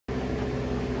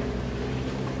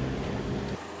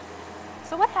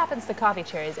So what happens to coffee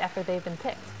cherries after they've been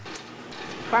picked?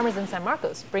 Farmers in San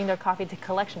Marcos bring their coffee to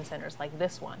collection centers like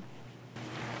this one.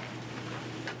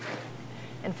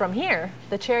 And from here,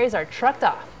 the cherries are trucked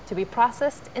off to be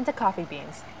processed into coffee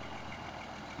beans.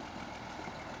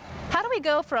 How do we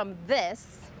go from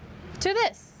this to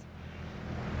this?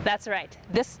 That's right,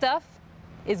 this stuff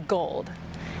is gold.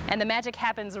 And the magic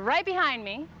happens right behind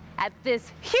me at this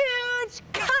huge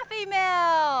coffee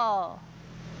mill.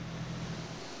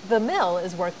 The mill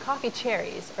is where coffee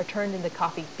cherries are turned into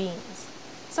coffee beans.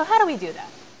 So how do we do that?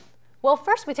 Well,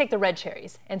 first we take the red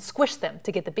cherries and squish them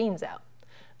to get the beans out.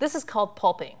 This is called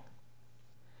pulping.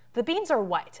 The beans are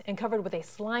white and covered with a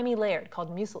slimy layer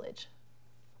called mucilage.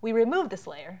 We remove this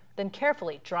layer, then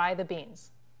carefully dry the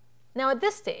beans. Now at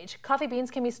this stage, coffee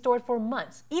beans can be stored for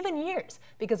months, even years,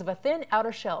 because of a thin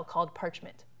outer shell called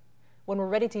parchment. When we're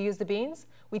ready to use the beans,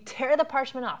 we tear the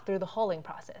parchment off through the hulling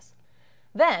process.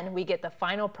 Then we get the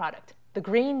final product, the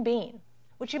green bean,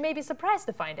 which you may be surprised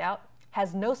to find out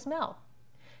has no smell.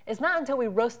 It's not until we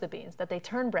roast the beans that they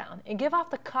turn brown and give off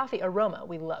the coffee aroma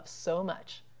we love so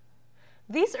much.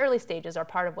 These early stages are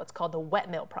part of what's called the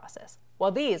wet mill process,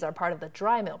 while these are part of the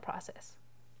dry mill process.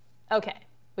 Okay,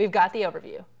 we've got the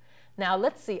overview. Now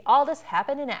let's see all this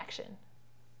happen in action.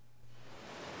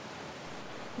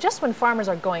 Just when farmers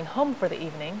are going home for the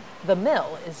evening, the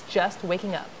mill is just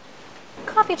waking up.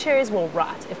 Coffee cherries will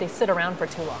rot if they sit around for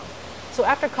too long. So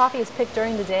after coffee is picked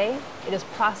during the day, it is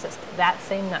processed that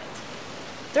same night.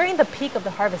 During the peak of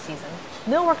the harvest season,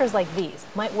 mill workers like these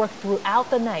might work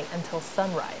throughout the night until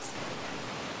sunrise.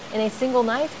 In a single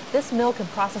night, this mill can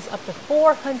process up to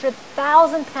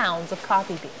 400,000 pounds of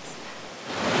coffee beans.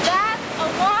 That's a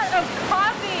lot of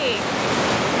coffee!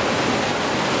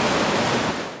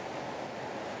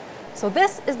 So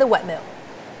this is the wet mill.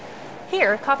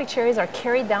 Here, coffee cherries are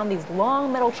carried down these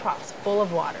long metal troughs full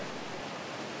of water.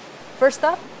 First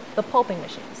up, the pulping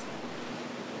machines.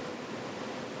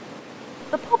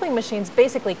 The pulping machines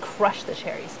basically crush the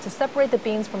cherries to separate the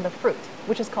beans from the fruit,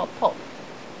 which is called pulp.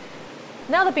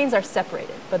 Now the beans are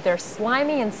separated, but they're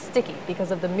slimy and sticky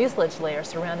because of the mucilage layer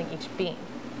surrounding each bean.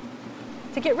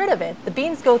 To get rid of it, the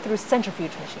beans go through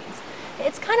centrifuge machines.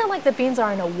 It's kind of like the beans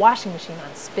are in a washing machine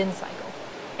on spin cycle.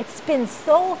 It spins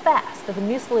so fast that the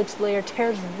mucilage layer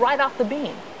tears right off the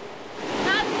bean.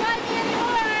 Not slimy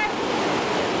anymore!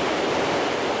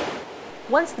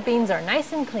 Once the beans are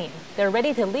nice and clean, they're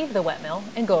ready to leave the wet mill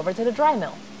and go over to the dry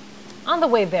mill. On the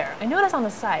way there, I noticed on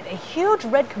the side a huge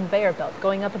red conveyor belt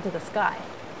going up into the sky.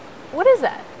 What is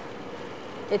that?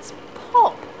 It's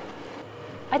pulp.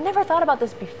 I'd never thought about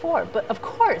this before, but of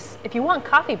course, if you want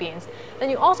coffee beans, then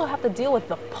you also have to deal with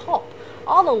the pulp,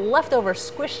 all the leftover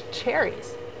squished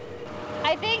cherries.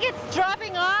 I think it's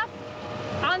dropping off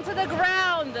onto the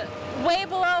ground way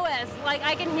below us. Like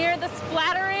I can hear the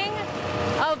splattering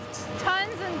of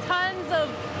tons and tons of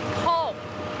pulp.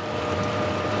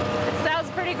 It sounds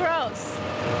pretty gross.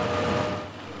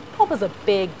 Pulp is a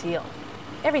big deal.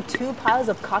 Every 2 piles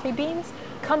of coffee beans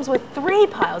comes with 3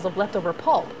 piles of leftover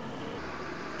pulp.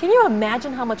 Can you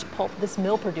imagine how much pulp this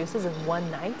mill produces in one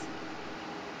night?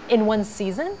 In one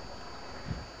season?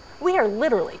 We are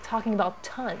literally talking about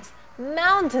tons,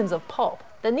 mountains of pulp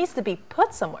that needs to be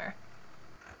put somewhere.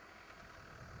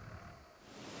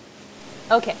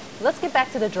 Okay, let's get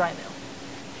back to the dry mill.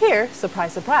 Here,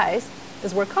 surprise, surprise,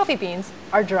 is where coffee beans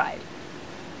are dried.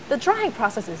 The drying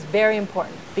process is very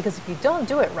important because if you don't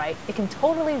do it right, it can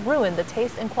totally ruin the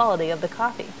taste and quality of the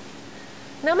coffee.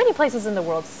 Now, many places in the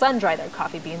world sun-dry their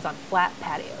coffee beans on flat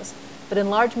patios, but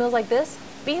in large mills like this,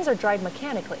 beans are dried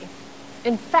mechanically.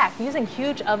 In fact, using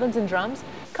huge ovens and drums,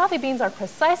 coffee beans are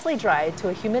precisely dried to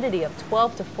a humidity of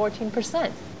 12 to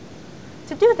 14%.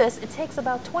 To do this, it takes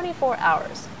about 24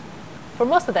 hours. For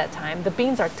most of that time, the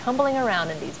beans are tumbling around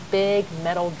in these big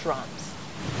metal drums.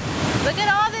 Look at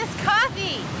all this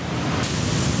coffee!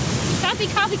 Coffee,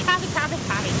 coffee, coffee, coffee,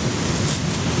 coffee.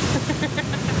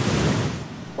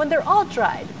 When they're all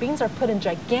dried, beans are put in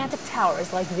gigantic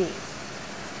towers like these.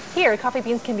 Here, coffee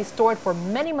beans can be stored for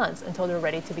many months until they're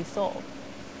ready to be sold.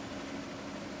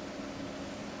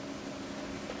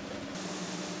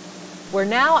 We're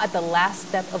now at the last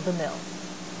step of the mill.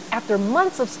 After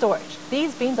months of storage,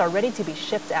 these beans are ready to be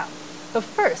shipped out. But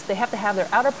first, they have to have their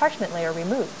outer parchment layer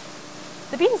removed.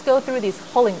 The beans go through these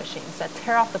hulling machines that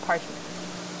tear off the parchment.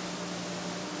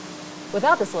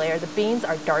 Without this layer, the beans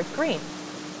are dark green.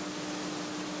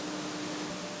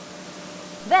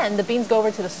 Then the beans go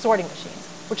over to the sorting machines,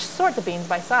 which sort the beans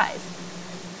by size.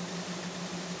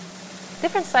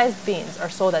 Different sized beans are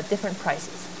sold at different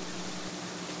prices.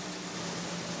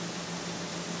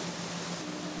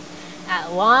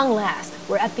 At long last,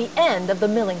 we're at the end of the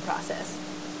milling process.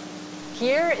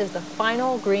 here is the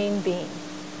final green bean.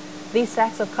 These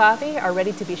sacks of coffee are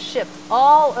ready to be shipped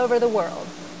all over the world.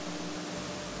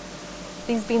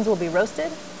 These beans will be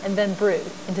roasted and then brewed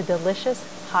into delicious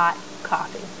hot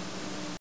coffee.